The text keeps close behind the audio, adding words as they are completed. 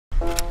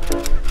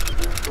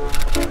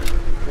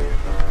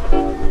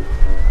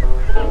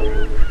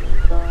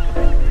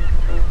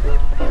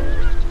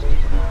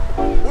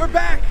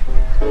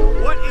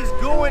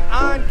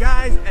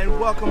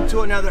welcome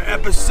to another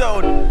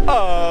episode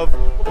of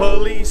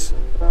Police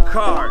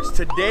Cars.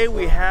 Today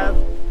we have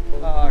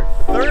our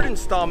third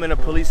installment of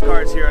Police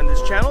Cars here on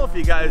this channel. If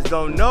you guys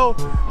don't know,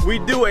 we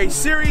do a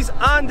series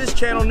on this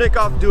channel, Nick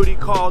Off Duty,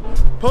 called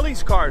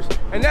Police Cars,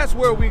 and that's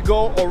where we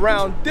go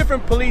around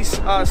different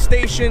police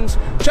stations,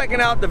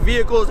 checking out the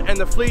vehicles and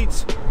the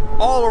fleets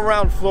all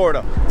around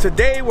Florida.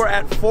 Today we're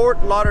at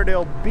Fort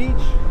Lauderdale Beach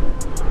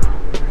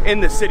in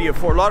the city of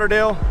Fort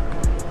Lauderdale,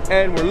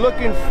 and we're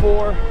looking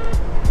for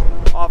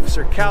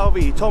Officer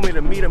Calvi. He told me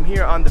to meet him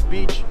here on the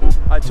beach.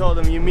 I told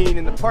him, you mean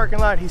in the parking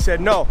lot? He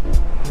said no,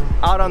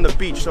 out on the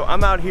beach. So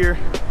I'm out here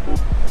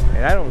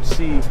and I don't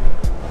see,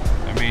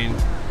 I mean,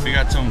 we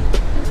got some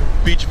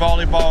beach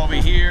volleyball over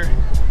here.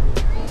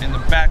 In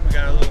the back we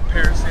got a little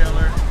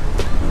parasailer,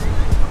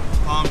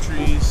 palm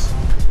trees.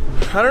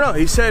 I don't know,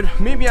 he said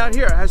meet me out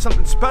here, I have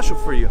something special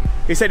for you.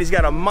 He said he's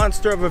got a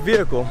monster of a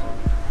vehicle,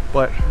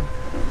 but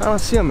I don't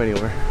see him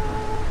anywhere.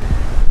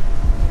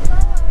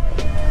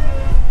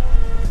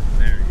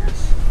 There he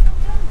is.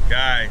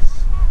 Guys,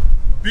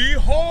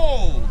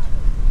 behold!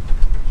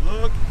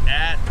 Look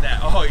at that.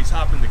 Oh, he's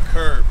hopping the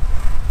curb.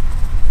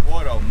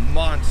 What a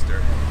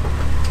monster.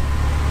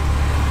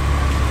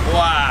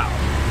 Wow.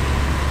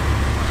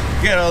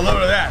 Get a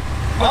load of that.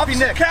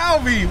 Officer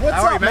Calvi,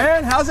 what's up,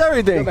 man? How's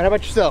everything? Good, man. How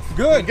about yourself?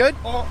 Good. Good?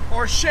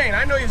 Or Shane.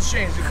 I know you're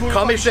Shane. Is it cool?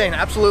 Call me Shane,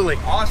 absolutely.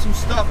 Awesome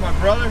stuff, my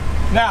brother.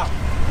 Now,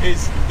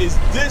 is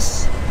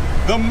this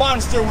the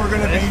monster we're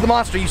gonna be? This is the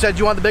monster. You said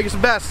you want the biggest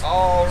and best.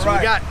 All right. So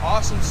we got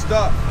awesome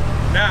stuff.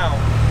 Now,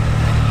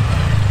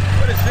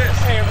 what is this?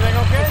 Hey, everything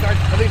okay?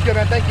 Everything's good,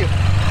 man. Thank you.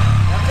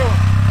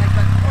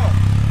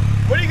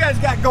 What do you guys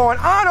got going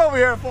on over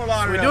here at Fort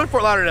Lauderdale? We're doing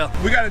Fort Lauderdale.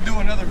 We got to do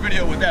another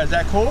video with that. Is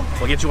that cool?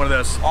 We'll get you one of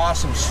those.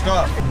 Awesome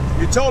stuff.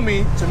 You told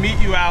me to meet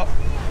you out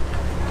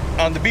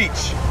on the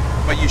beach,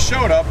 but you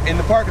showed up in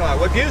the parking lot.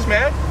 What gives,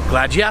 man?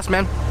 Glad you asked,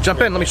 man.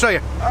 Jump in. Let me show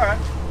you. All right.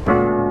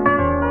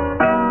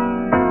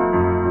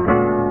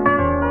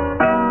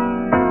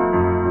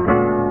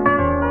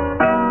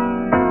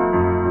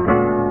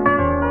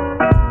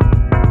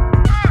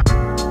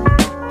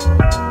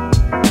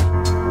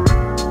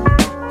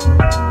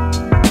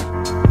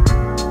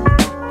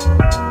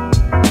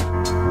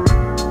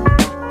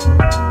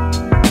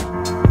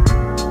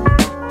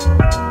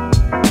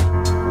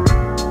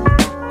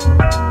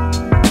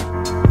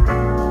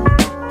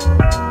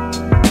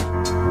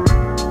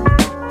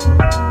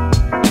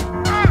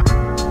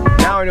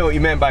 I know what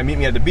you meant by meet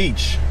me at the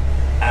beach.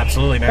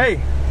 Absolutely, man.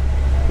 Hey,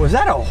 was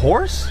that a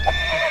horse?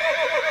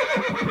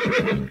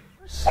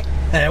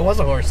 Hey, it was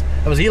a horse.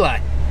 That was Eli.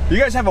 You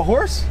guys have a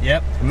horse?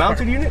 Yep. A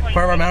mounted unit?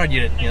 Part of our mounted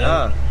unit. You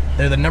know,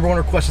 they're the #1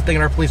 requested thing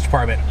in our police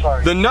department.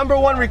 The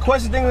 #1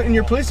 requested thing in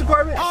your police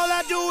department? All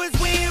I do is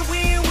win,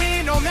 win,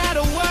 win, no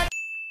matter what.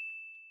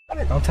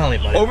 Don't tell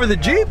anybody. Over the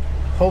Jeep?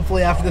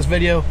 Hopefully after this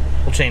video,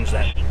 we'll change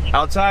that.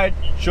 Outside?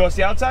 Show us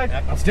the outside?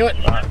 Yep, let's do it.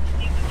 All right.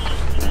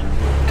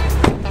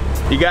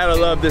 You gotta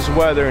love this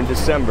weather in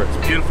December.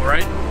 It's beautiful,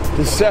 right?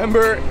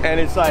 December, and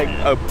it's like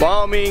a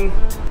balming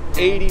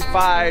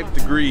 85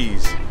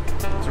 degrees.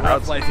 It's a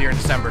rough life here in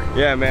December.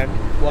 Yeah, man.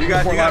 You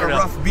got a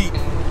rough beat.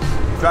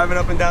 Driving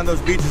up and down those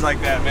beaches like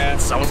that, man.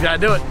 Someone's gotta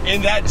do it.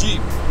 In that Jeep.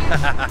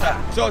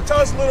 So tell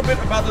us a little bit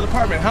about the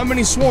department. How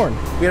many sworn?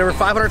 We have over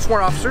 500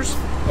 sworn officers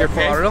here at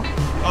Fort Lauderdale.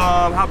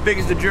 How big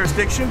is the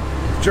jurisdiction?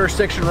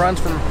 Jurisdiction runs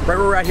from right where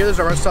we're at here. There's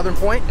our southern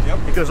point. Yep.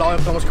 It goes all the way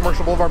up to almost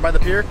Commercial Boulevard by the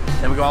pier.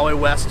 Then we go all the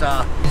way west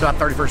to about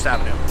 31st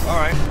Avenue. All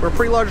right. We're a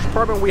pretty large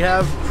department. We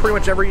have pretty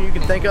much every unit you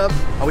can think of.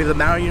 We have the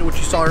mounted unit, which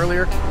you saw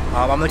earlier.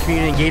 I'm the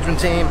community engagement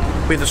team.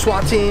 We have the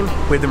SWAT team.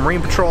 We have the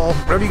Marine Patrol.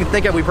 Whatever you can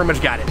think of, we pretty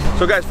much got it.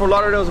 So guys, Fort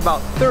Lauderdale is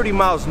about 30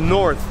 miles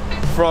north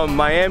from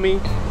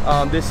Miami.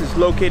 This is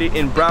located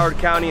in Broward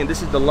County, and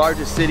this is the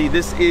largest city.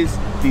 This is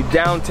the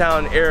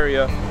downtown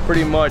area,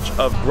 pretty much,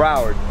 of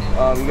Broward.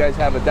 You guys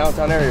have a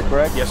downtown area,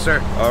 correct? Yes,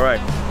 sir. All right.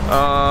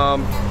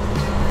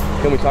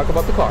 Can we talk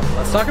about the car?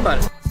 Let's talk about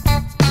it.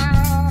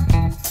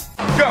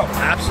 Go.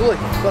 Absolutely.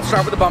 Let's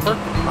start with the bumper.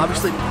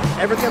 Obviously,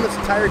 everything on this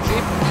entire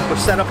Jeep was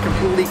set up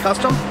completely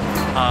custom.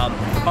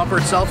 The bumper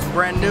itself is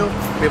brand new.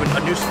 We have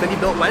a new spinny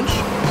built winch.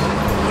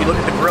 You look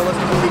at the grill, it's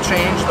completely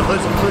changed. The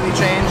hood's completely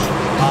changed.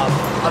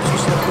 Obviously,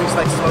 you see the police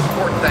lights, the most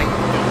important thing.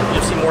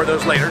 You'll see more of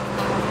those later.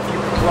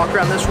 If you walk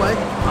around this way,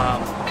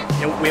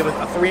 you know, we have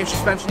a 3-inch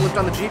suspension lift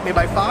on the Jeep made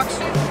by Fox.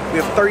 We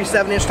have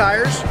 37-inch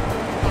tires.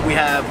 We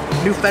have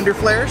new fender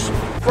flares.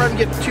 Before I even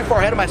get too far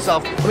ahead of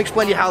myself, let me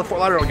explain to you how the Fort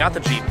Lauderdale got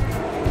the Jeep.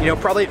 You know,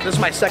 probably this is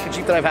my second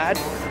Jeep that I've had.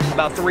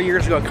 About 3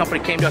 years ago, a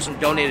company came to us and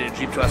donated a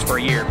Jeep to us for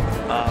a year.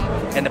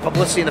 And the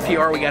publicity and the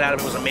PR we got out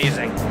of it was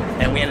amazing.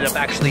 And we ended up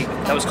actually,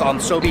 that was called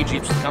Sobe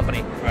Jeeps, the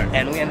company. Right.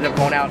 And we ended up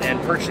going out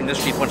and purchasing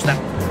this Jeep. Once that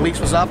lease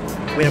was up,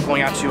 we ended up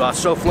going out to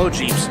SoFlo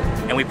Jeeps,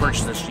 and we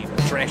purchased this Jeep.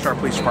 It's right next to our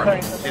police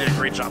department. They did a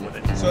great job with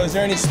it. So is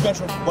there any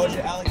special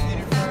budget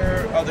allocated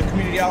for the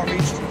community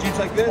outreach Jeeps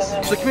like this?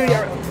 So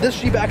this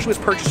Jeep actually was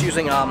purchased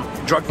using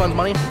drug fund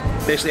money.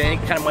 Basically, any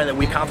kind of money that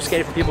we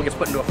confiscated from people gets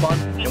put into a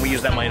fund, and we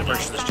use that money to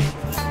purchase this Jeep.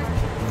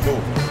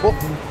 Cool. Well,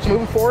 so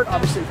moving forward,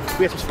 obviously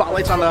we have some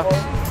spotlights on the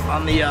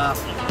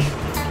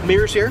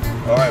mirrors here.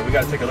 All right, we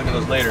got to take a look at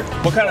those later.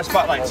 What kind of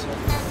spotlights?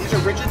 These are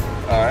rigid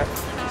All right.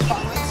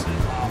 spotlights.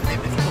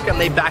 If you look at them,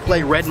 they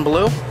backlight red and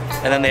blue,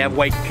 and then they have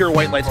white, pure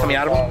white lights coming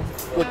out of them.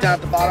 Look down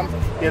at the bottom.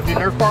 We have new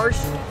Nerf bars.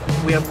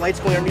 We have lights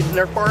going underneath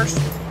the Nerf bars.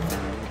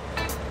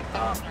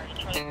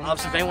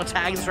 Obviously, if anyone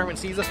tags us or anyone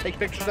sees us, take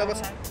pictures of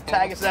us,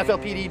 tag us at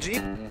FLPD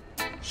Jeep.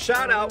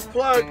 Shout out,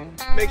 plug.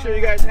 Make sure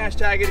you guys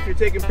hashtag it if you're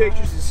taking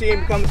pictures to see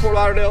him come to Fort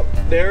Lauderdale.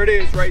 There it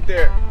is, right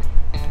there.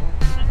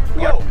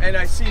 Oh, and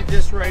I see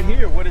this right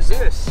here. What is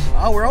this?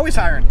 Oh, we're always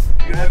hiring.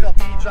 You go to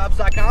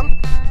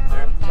FLPDjobs.com.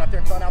 Go out there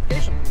and fill an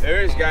application.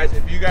 There it is, guys.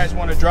 If you guys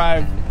want to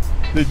drive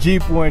the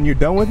Jeep when you're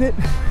done with it.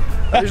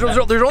 There's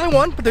only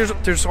one, but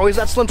there's always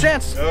that slim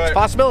chance. Right. It's a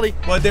possibility.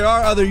 But there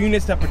are other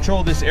units that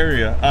patrol this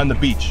area on the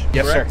beach.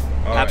 Yes, correct? sir.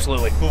 All right.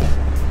 Absolutely. Cool.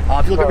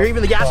 If you look over here,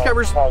 even the gas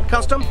covers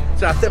custom.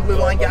 It's a thin blue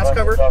line gas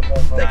cover.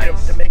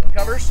 They're making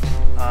covers.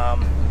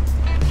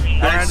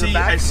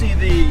 I see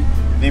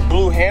the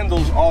blue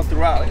handles all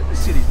throughout. Let's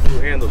see these blue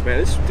handles, man.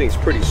 This thing's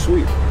pretty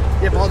sweet.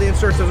 Yep, all the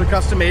inserts, those are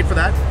custom made for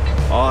that.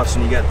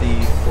 Awesome. You got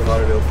the Fort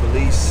Lauderdale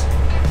Police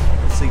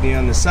insignia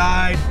on the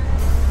side.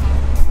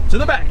 To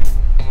the back.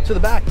 To the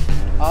back.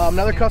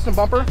 Another custom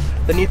bumper.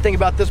 The neat thing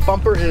about this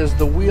bumper is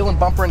the wheel and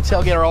bumper and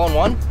tailgate are all in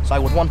one. So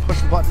with one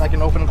push button, I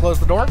can open and close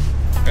the door.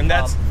 And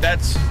that's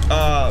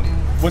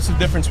what's the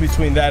difference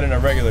between that and a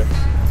regular?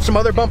 Some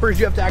other bumpers,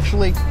 you have to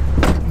actually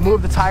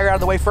move the tire out of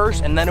the way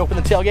first and then open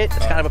the tailgate.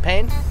 It's kind of a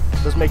pain.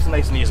 This makes it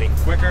nice and easy.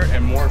 Quicker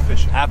and more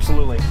efficient.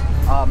 Absolutely.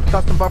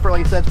 Custom bumper,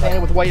 like I said, it's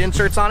painted with white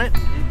inserts on it.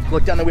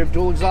 Look down there, we have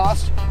dual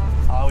exhaust.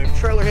 We have a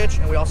trailer hitch,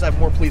 and we also have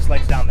more police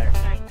lights down there.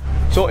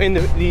 So in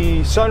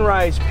the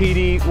Sunrise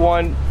PD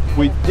one,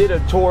 we did a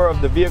tour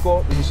of the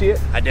vehicle. Did you see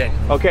it? I did.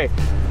 Okay.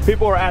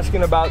 People are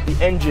asking about the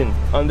engine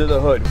under the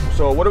hood.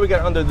 So what do we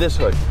got under this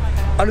hood?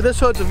 Under this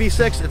hood, it's a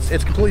V6.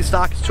 It's completely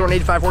stock. It's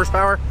 285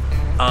 horsepower.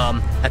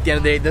 At the end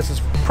of the day, this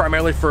is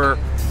primarily for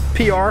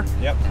PR.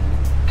 Yep.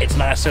 It's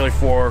not necessarily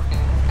for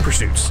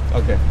pursuits.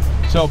 Okay.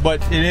 So,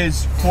 but it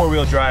is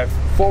four-wheel drive.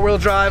 Four-wheel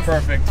drive.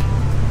 Perfect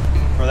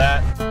for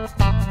that.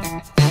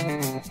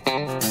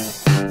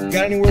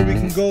 Got anywhere we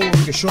can go where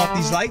we can show off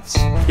these lights?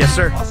 Yes,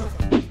 sir. Awesome.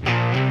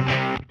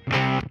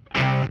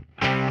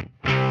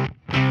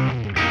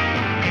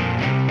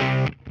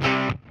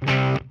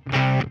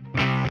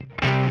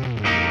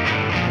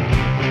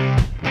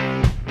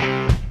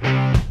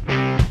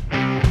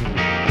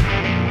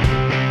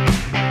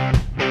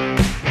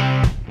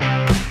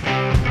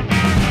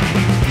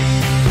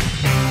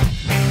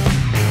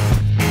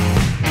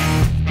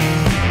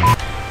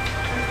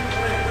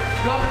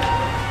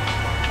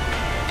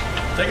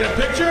 Taking a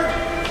picture?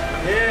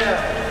 Yeah.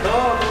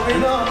 No.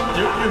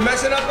 You're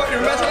messing up our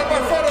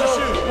photo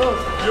shoot.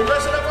 You're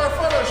messing up our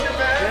photo shoot,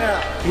 man.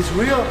 Yeah. It's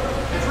real.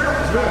 It's real.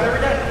 It's real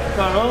every day.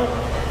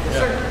 Yes,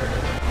 sir.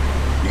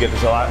 You get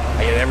this a lot?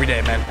 I get it every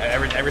day, man.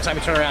 Every time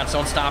you turn around,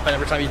 someone's stopping.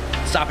 Every time you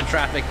stop in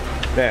traffic,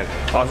 Man,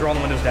 I'll roll the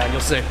windows down.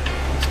 You'll see.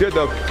 it's good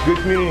though. Good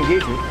community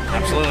engagement.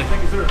 Absolutely.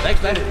 Thank you, sir.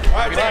 Thanks, man. All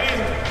right, take it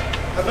easy.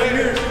 Have a good New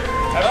Year's.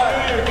 Have a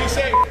good New Year. Be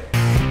safe.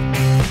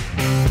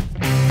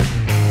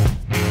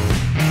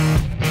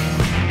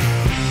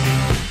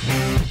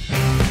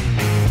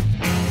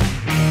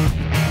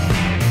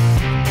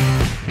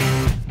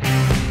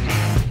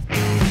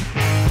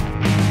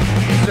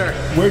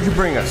 Where'd you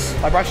bring us?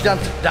 I brought you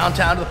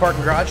downtown to the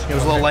parking garage. It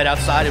was a little light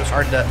outside. It was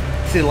hard to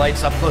see the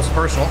lights up close and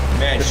personal.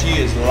 Man,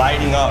 she is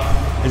lighting up.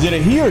 Is it a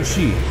he or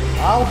she?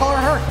 We'll call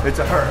her her. It's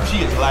a her. She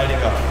is lighting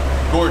up.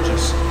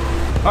 Gorgeous.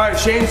 All right,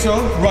 Shane, so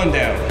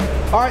rundown.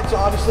 All right, so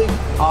obviously,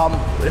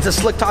 it's a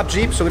slick top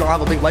Jeep, so we don't have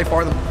a big light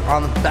bar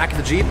on the back of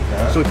the Jeep.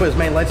 So we put as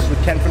many lights as we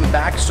can from the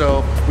back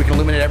so we can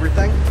illuminate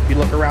everything. If you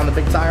look around the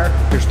big tire,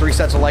 there's 3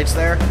 sets of lights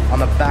there. On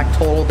the back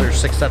total, there's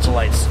 6 sets of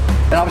lights.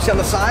 And obviously on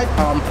the side,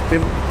 we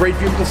have a great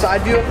view from the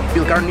side view. If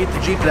you look underneath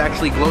the Jeep, it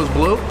actually glows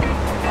blue.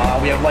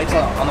 We have lights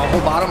on the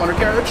whole bottom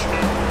undercarriage.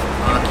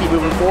 Keep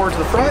moving forward to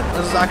the front.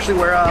 This is actually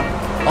where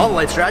all the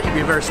lights are at. You'd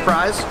be very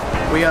surprised.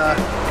 We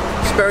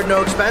spared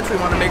no expense. We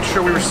wanted to make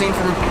sure we were seen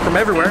from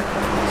everywhere.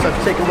 So if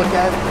you take a look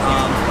at it,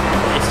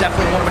 it's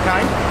definitely one of a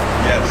kind.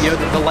 Yes. You know,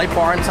 the light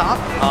bar on top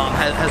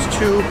has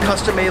 2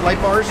 custom-made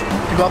light bars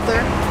to go up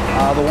there.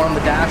 The one on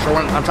the dash or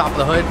one on top of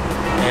the hood.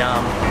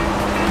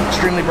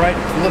 Extremely bright.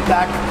 If you look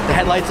back, the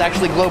headlights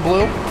actually glow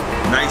blue.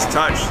 Nice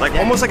touch. Like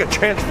almost like a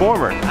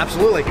transformer.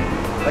 Absolutely.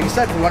 Like you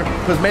said, we want to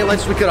put as many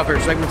lights as we could up here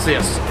so everyone can see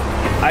us.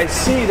 I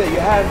see that you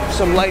have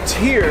some lights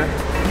here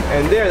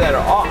and there that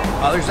are off.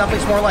 There's definitely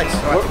some more lights.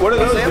 What do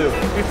those do?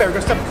 Be fair, go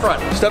step up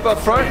front. Step up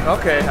front?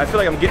 Okay, I feel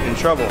like I'm getting in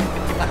trouble.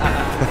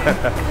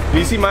 Do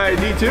you see my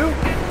ID too?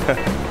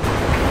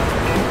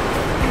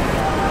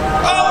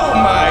 Oh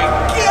my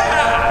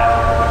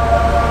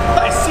God!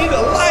 I see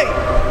the light!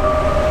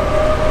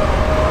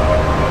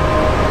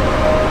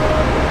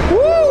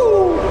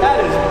 Woo! That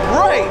is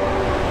bright!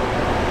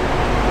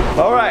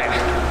 All right,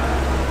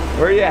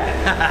 where you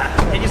at?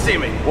 Can you see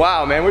me?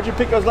 Wow, man, where'd you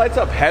pick those lights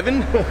up?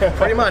 Heaven?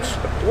 Pretty much.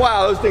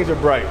 Wow, those things are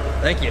bright.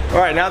 Thank you. All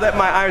right, now that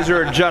my eyes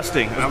are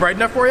adjusting. Is it bright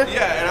enough for you?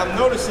 Yeah, and I'm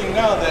noticing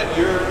now that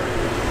you're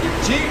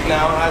Jeep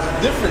now has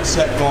a different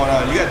set going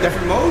on. You got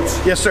different modes?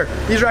 Yes, sir.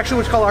 These are actually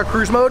what's called our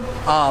cruise mode.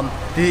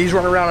 These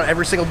run around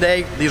every single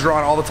day. These are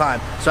on all the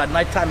time. So at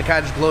nighttime, it kind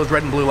of just glows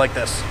red and blue like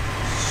this.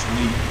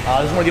 Sweet.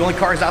 This is one of the only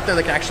cars out there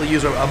that can actually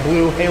use a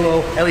blue halo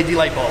LED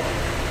light bulb.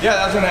 Yeah,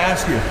 I was going to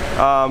ask you.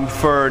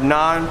 For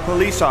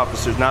non-police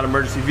officers, not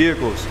emergency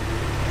vehicles,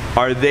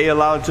 are they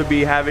allowed to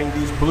be having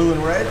these blue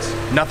and reds?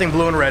 Nothing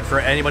blue and red for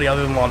anybody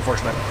other than law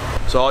enforcement.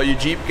 So all you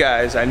Jeep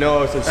guys, I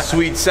know it's a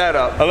sweet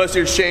setup. Unless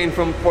you're Shane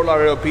from Fort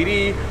Lauderdale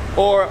PD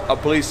or a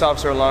police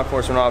officer or law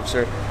enforcement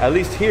officer, at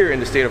least here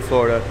in the state of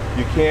Florida,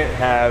 you can't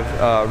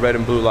have red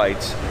and blue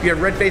lights. You have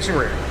red facing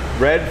rear.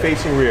 Red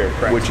facing rear,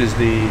 correct, which is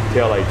the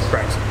tail lights.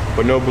 Correct.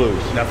 But no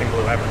blues. Nothing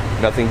blue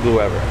ever. Nothing blue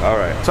ever. All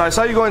right. So I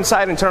saw you go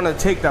inside and turn on the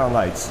takedown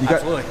lights.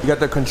 Absolutely. You got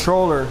the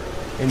controller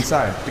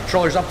inside. The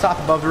controller's up top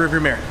above the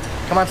rearview mirror.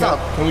 Come on, top.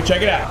 Can we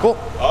check it out? Cool.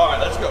 All right,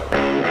 let's go.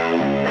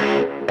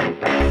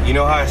 You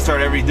know how I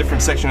start every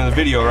different section of the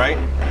video, right?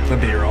 The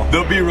B-roll.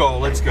 The B-roll.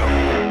 Let's go.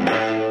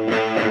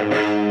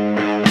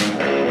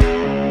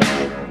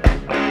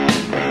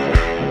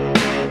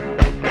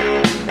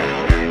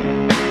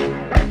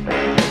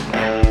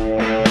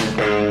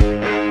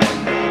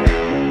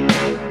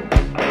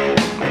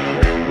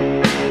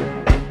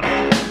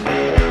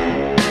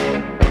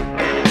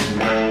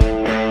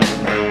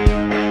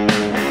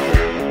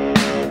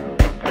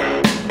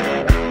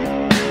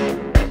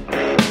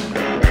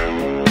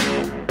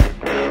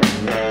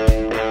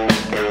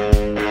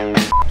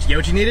 Get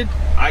what you needed?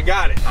 I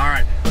got it. All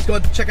right, let's go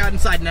check out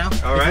inside now.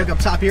 All right. Look up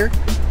top here.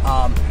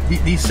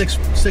 These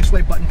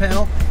six-way button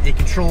panel, it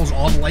controls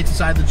all the lights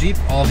inside the Jeep,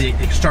 all the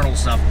external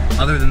stuff,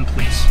 other than the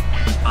police.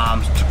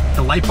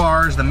 The light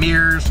bars, the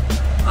mirrors.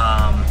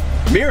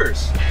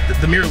 Mirrors?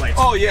 The mirror lights.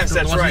 Oh yes, the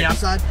that's ones right. On the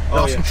outside. It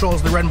also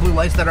controls the red and blue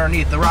lights that are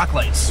underneath, the rock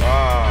lights.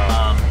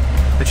 That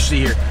you see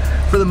here.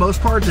 For the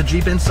most part, the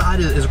Jeep inside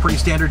is a pretty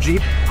standard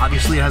Jeep.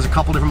 Obviously, it has a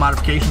couple different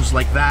modifications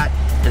like that.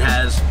 It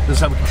has, this is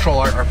how we control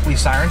our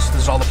police sirens.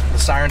 This is all the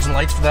sirens and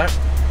lights for that.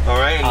 All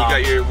right, and you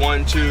got your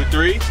 1, 2,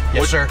 3?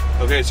 Yes, sir.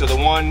 Okay, so the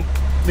one...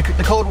 The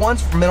code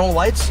 1's for minimal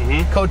lights.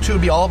 Code 2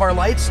 would be all of our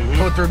lights.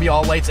 Code 3 would be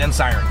all lights and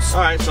sirens.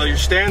 All right, so your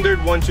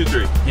standard 1, 2,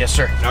 3. Yes,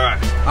 sir. All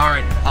right. All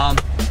right,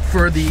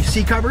 for the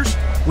seat covers,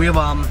 we have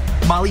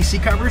Molly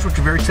seat covers, which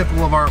are very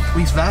typical of our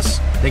police vests.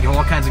 They get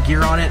all kinds of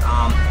gear on it.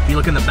 If you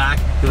look in the back,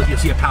 you'll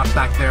see a pouch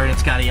back there, and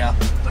it's got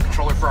the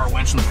controller for our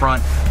winch in the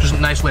front. Just a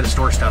nice way to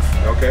store stuff.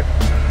 Okay.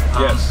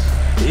 Yes.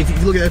 If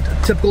you look at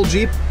a typical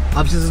Jeep,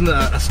 obviously this isn't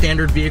a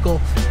standard vehicle.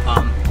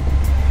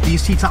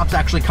 These T-tops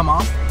actually come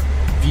off.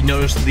 If you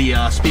notice,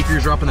 the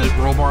speakers are up in the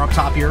roll bar up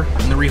top here,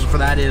 and the reason for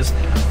that is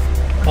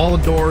all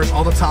the doors,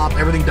 all the top,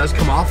 everything does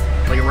come off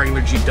like a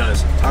regular Jeep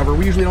does. However,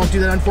 we usually don't do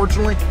that,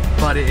 unfortunately,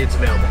 but it's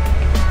available.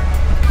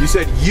 You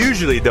said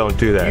usually don't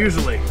do that.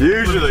 Usually.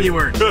 Usually.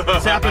 Keyword.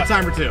 It's happened a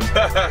time or two.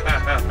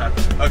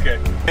 Okay.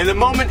 And the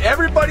moment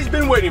everybody's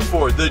been waiting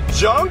for, the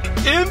junk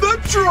in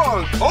the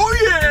trunk. Oh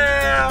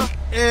yeah!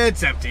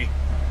 It's empty.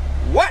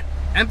 What?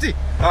 Empty.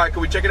 All right,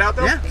 can we check it out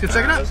though? Yeah, let's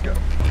check it out. Let's go.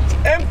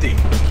 It's empty.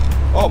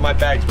 Oh, my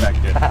bag's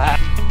back there.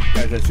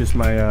 Guys, that's just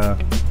my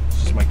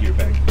gear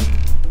bag.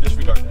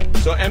 Disregard that.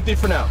 So empty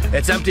for now.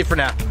 It's empty for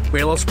now. We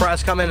had a little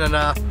surprise coming, and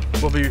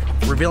we'll be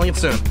revealing it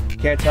soon.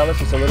 Can't tell us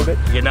just a little bit?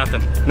 You get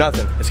nothing.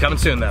 Nothing. It's coming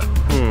soon, though.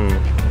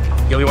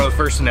 You'll be one of the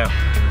first to know.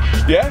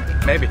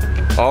 Yeah? Maybe.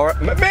 All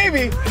right,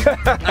 maybe.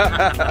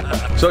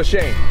 So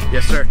Shane.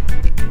 Yes, sir.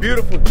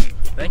 Beautiful.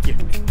 Thank you.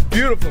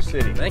 Beautiful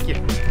city. Thank you.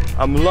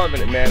 I'm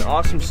loving it, man.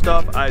 Awesome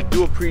stuff. I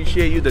do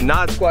appreciate you. The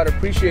Nod Squad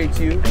appreciates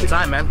you.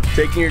 Anytime, man.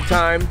 Taking your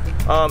time.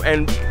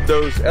 And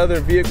those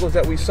other vehicles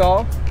that we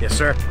saw. Yes,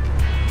 sir.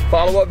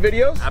 Follow-up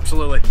videos?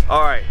 Absolutely.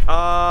 All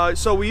right.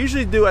 So we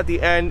usually do at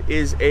the end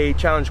is a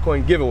challenge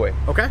coin giveaway.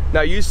 Okay. Now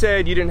you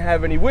said you didn't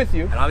have any with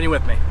you. I don't have any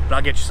with me, but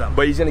I'll get you some.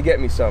 But he's gonna get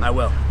me some. I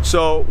will.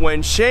 So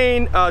when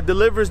Shane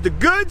delivers the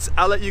goods,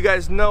 I'll let you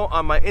guys know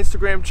on my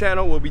Instagram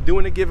channel. We'll be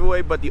doing a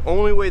giveaway, but the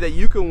only way that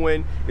you can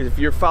win is if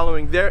you're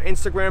following their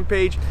Instagram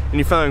page and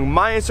you're following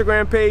my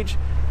Instagram page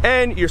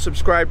and you're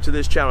subscribed to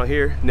this channel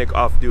here, Nick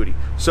Off Duty.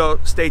 So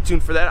stay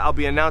tuned for that. I'll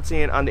be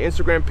announcing it on the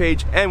Instagram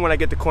page, and when I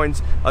get the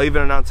coins, I'll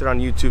even announce it on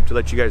YouTube to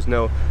let you guys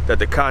know that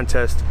the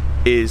contest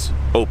is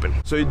open.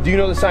 So do you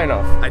know the sign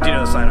off? I do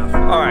know the sign off.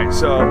 All right,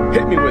 so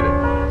hit me with it.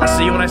 I'll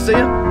see you when I see you.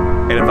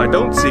 And if I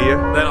don't see you,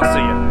 Then I'll see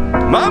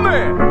you. my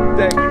man.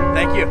 Thank you.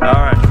 Thank you. All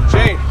right,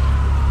 Shane,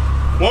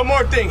 one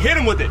more thing, hit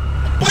him with it.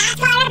 That's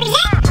why I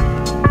represent.